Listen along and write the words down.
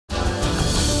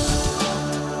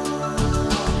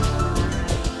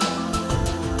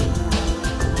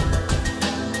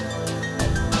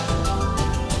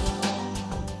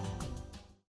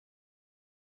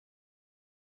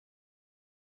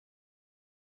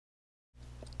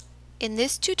In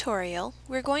this tutorial,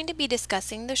 we're going to be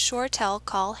discussing the ShoreTel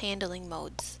call handling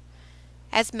modes.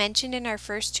 As mentioned in our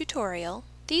first tutorial,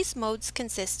 these modes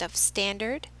consist of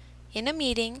standard, in a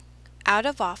meeting, out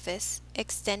of office,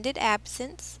 extended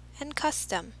absence, and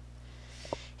custom.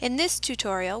 In this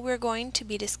tutorial, we're going to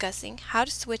be discussing how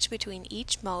to switch between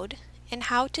each mode and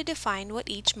how to define what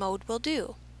each mode will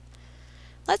do.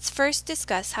 Let's first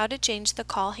discuss how to change the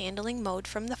call handling mode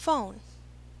from the phone.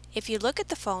 If you look at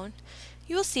the phone,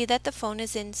 you will see that the phone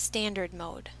is in standard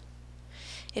mode.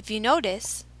 If you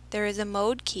notice, there is a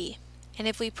mode key, and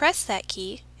if we press that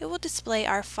key, it will display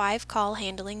our 5 call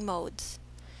handling modes.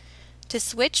 To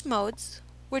switch modes,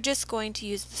 we're just going to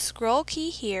use the scroll key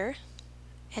here,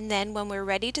 and then when we're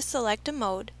ready to select a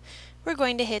mode, we're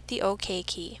going to hit the OK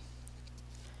key.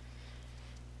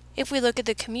 If we look at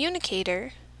the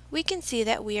communicator, we can see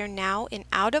that we are now in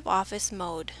out of office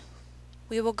mode.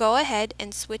 We will go ahead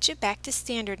and switch it back to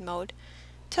standard mode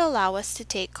to allow us to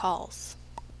take calls.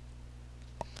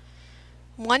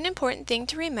 One important thing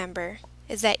to remember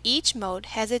is that each mode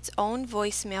has its own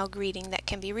voicemail greeting that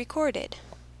can be recorded.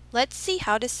 Let's see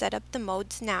how to set up the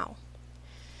modes now.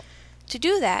 To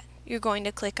do that, you're going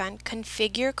to click on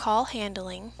Configure Call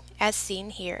Handling as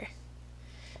seen here.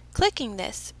 Clicking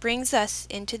this brings us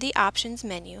into the Options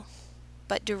menu,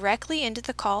 but directly into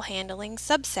the Call Handling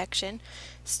subsection,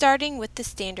 starting with the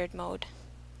Standard mode.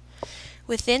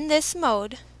 Within this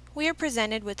mode, we are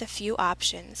presented with a few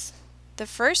options. The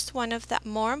first one of the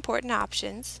more important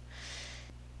options,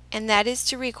 and that is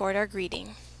to record our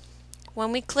greeting.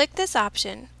 When we click this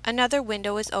option, another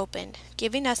window is opened,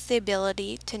 giving us the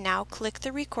ability to now click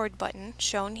the record button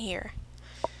shown here.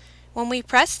 When we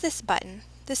press this button,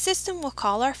 the system will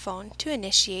call our phone to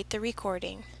initiate the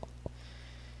recording.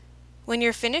 When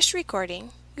you're finished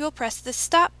recording, you will press the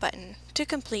stop button to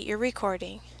complete your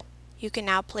recording. You can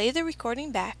now play the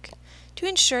recording back to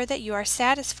ensure that you are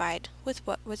satisfied with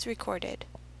what was recorded.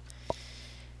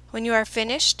 When you are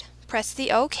finished, press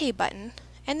the OK button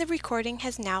and the recording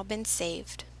has now been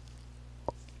saved.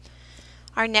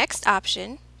 Our next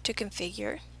option to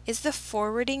configure is the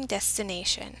forwarding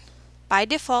destination. By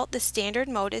default, the standard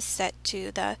mode is set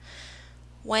to the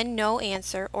when no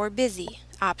answer or busy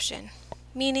option,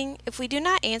 meaning if we do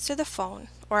not answer the phone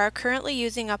or are currently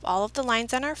using up all of the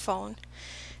lines on our phone,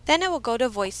 then it will go to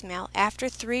voicemail after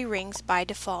 3 rings by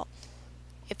default.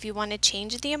 If you want to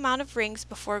change the amount of rings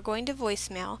before going to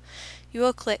voicemail, you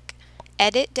will click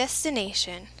Edit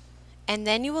Destination, and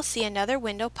then you will see another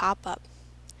window pop up,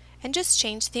 and just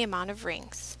change the amount of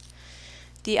rings.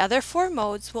 The other 4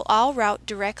 modes will all route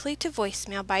directly to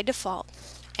voicemail by default,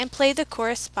 and play the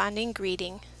corresponding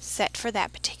greeting set for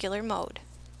that particular mode.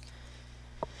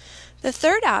 The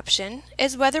third option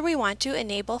is whether we want to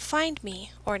enable Find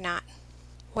Me or not.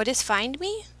 What is Find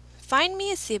Me? Find Me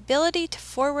is the ability to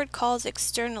forward calls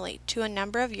externally to a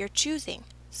number of your choosing,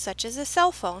 such as a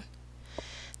cell phone.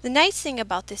 The nice thing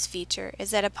about this feature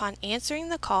is that upon answering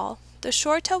the call, the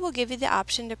ShoreTel will give you the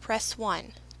option to press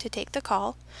 1 to take the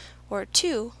call or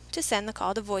 2 to send the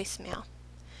call to voicemail.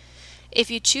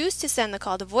 If you choose to send the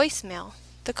call to voicemail,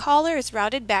 the caller is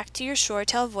routed back to your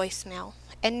ShoreTel voicemail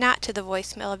and not to the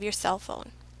voicemail of your cell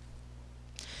phone.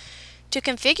 To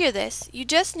configure this, you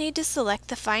just need to select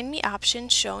the Find Me option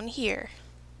shown here.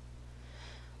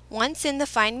 Once in the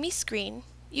Find Me screen,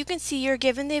 you can see you're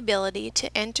given the ability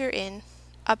to enter in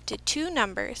up to 2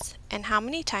 numbers and how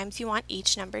many times you want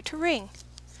each number to ring.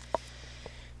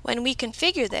 When we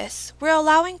configure this, we're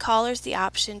allowing callers the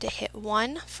option to hit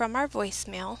 1 from our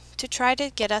voicemail to try to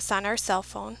get us on our cell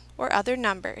phone or other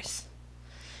numbers.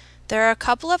 There are a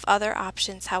couple of other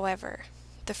options, however.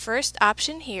 The first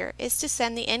option here is to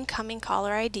send the incoming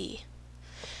caller ID.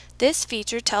 This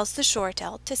feature tells the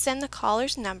ShoreTel to send the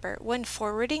caller's number when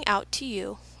forwarding out to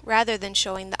you rather than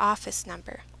showing the office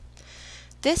number.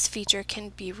 This feature can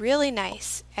be really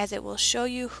nice as it will show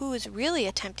you who is really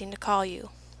attempting to call you.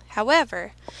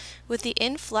 However, with the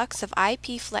influx of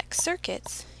IP-Flex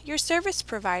circuits, your service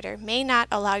provider may not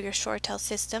allow your ShoreTel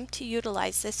system to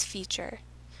utilize this feature.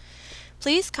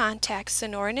 Please contact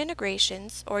Sonoran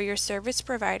Integrations or your service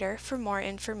provider for more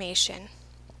information.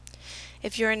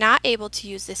 If you are not able to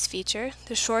use this feature,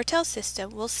 the ShoreTel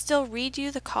system will still read you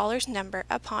the caller's number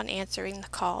upon answering the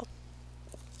call.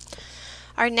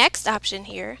 Our next option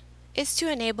here is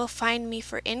to enable Find Me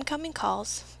for incoming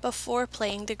calls before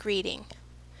playing the greeting.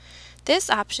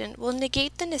 This option will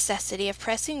negate the necessity of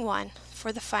pressing 1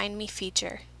 for the Find Me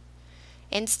feature.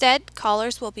 Instead,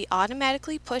 callers will be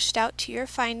automatically pushed out to your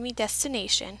Find Me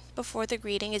destination before the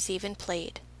greeting is even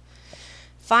played.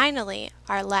 Finally,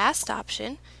 our last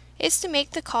option is to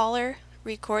make the caller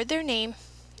record their name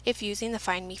if using the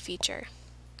Find Me feature.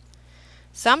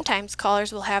 Sometimes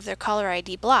callers will have their caller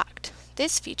ID blocked.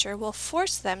 This feature will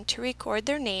force them to record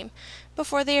their name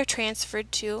before they are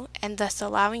transferred to, and thus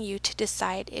allowing you to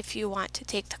decide if you want to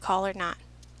take the call or not.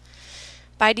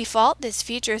 By default, this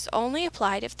feature is only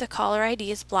applied if the caller ID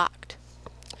is blocked.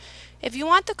 If you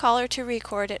want the caller to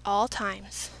record at all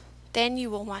times, then you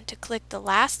will want to click the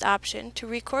last option to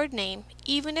record name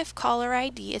even if caller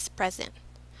ID is present.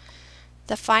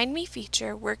 The Find Me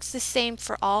feature works the same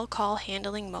for all call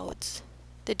handling modes.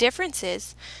 The difference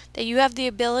is that you have the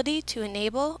ability to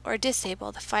enable or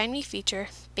disable the Find Me feature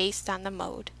based on the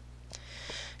mode.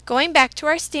 Going back to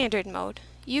our standard mode,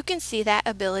 you can see that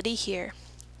ability here.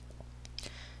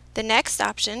 The next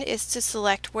option is to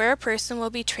select where a person will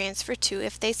be transferred to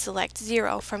if they select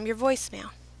 0 from your voicemail.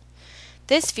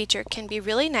 This feature can be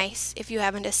really nice if you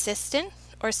have an assistant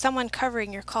or someone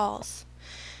covering your calls.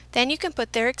 Then you can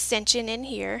put their extension in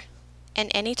here, and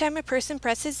anytime a person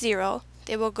presses 0,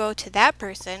 they will go to that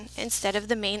person instead of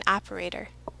the main operator.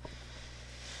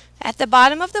 At the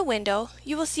bottom of the window,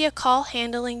 you will see a call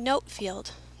handling note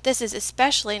field. This is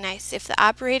especially nice if the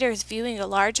operator is viewing a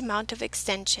large amount of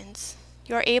extensions.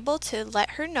 You are able to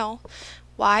let her know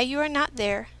why you are not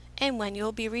there and when you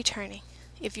will be returning.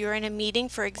 If you are in a meeting,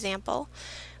 for example,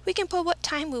 we can put what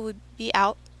time we would be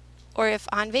out, or if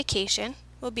on vacation,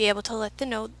 we'll be able to let them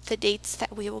know the dates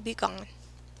that we will be gone.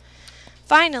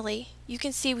 Finally, you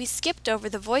can see we skipped over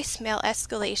the voicemail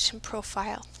escalation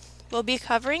profile. We'll be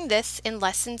covering this in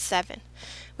Lesson 7,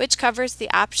 which covers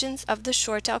the options of the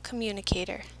ShoreTel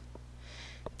communicator.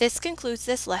 This concludes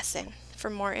this lesson. For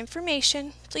more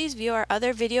information, please view our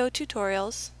other video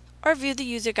tutorials or view the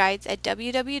user guides at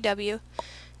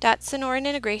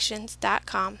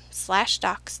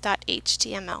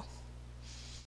www.sonoranintegrations.com/docs.html.